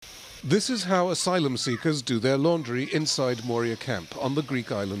This is how asylum seekers do their laundry inside Moria camp on the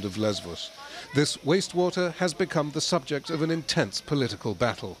Greek island of Lesvos. This wastewater has become the subject of an intense political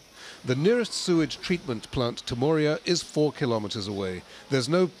battle. The nearest sewage treatment plant to Moria is 4 kilometers away. There's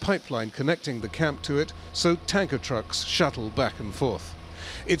no pipeline connecting the camp to it, so tanker trucks shuttle back and forth.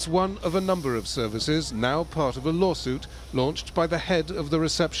 It's one of a number of services now part of a lawsuit launched by the head of the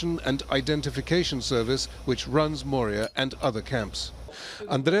Reception and Identification Service which runs Moria and other camps.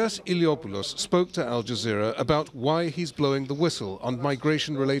 Andreas Iliopoulos spoke to Al Jazeera about why he's blowing the whistle on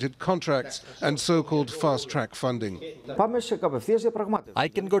migration-related contracts and so-called fast-track funding. I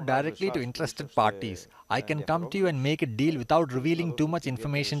can go directly to interested parties. I can come to you and make a deal without revealing too much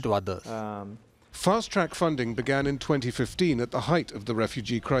information to others. Fast-track funding began in 2015 at the height of the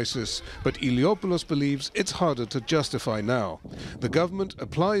refugee crisis, but Iliopoulos believes it's harder to justify now. The government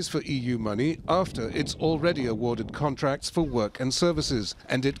applies for EU money after it's already awarded contracts for work and services,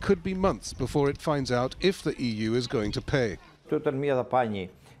 and it could be months before it finds out if the EU is going to pay.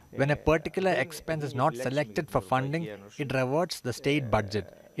 When a particular expense is not selected for funding, it reverts the state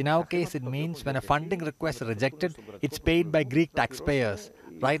budget. In our case, it means when a funding request is rejected, it's paid by Greek taxpayers.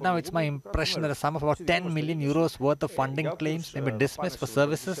 Right now, it's my impression that a sum of about 10 million euros worth of funding claims may be dismissed for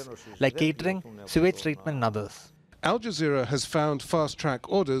services like catering, sewage treatment and others. Al Jazeera has found fast-track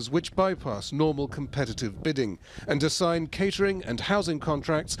orders which bypass normal competitive bidding and assign catering and housing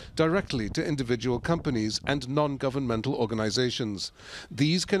contracts directly to individual companies and non-governmental organizations.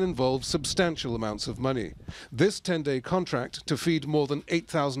 These can involve substantial amounts of money. This 10-day contract to feed more than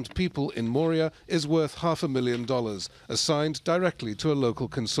 8,000 people in Moria is worth $500,000, assigned directly to a local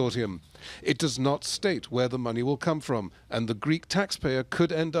consortium. It does not state where the money will come from, and the Greek taxpayer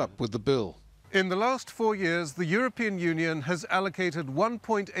could end up with the bill. In the last 4 years, the European Union has allocated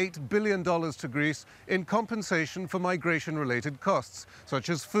 $1.8 billion to Greece in compensation for migration-related costs, such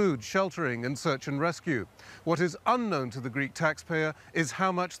as food, sheltering and search and rescue. What is unknown to the Greek taxpayer is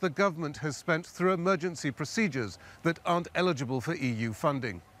how much the government has spent through emergency procedures that aren't eligible for EU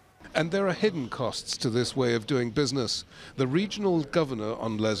funding. And there are hidden costs to this way of doing business. The regional governor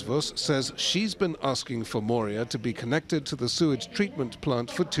on Lesvos says she's been asking for Moria to be connected to the sewage treatment plant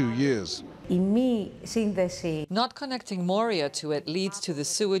for 2 years. Not connecting Moria to it leads to the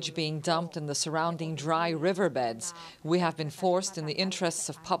sewage being dumped in the surrounding dry riverbeds. We have been forced, in the interests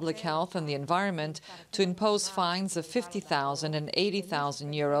of public health and the environment, to impose fines of 50,000 and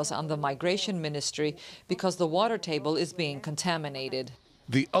 80,000 euros on the Migration Ministry because the water table is being contaminated.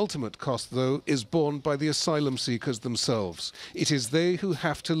 The ultimate cost, though, is borne by the asylum seekers themselves. It is they who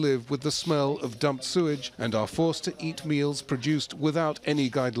have to live with the smell of dumped sewage and are forced to eat meals produced without any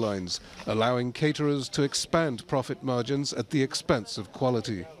guidelines, allowing caterers to expand profit margins at the expense of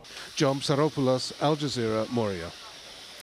quality. Psaropoulos, Al Jazeera, Moria.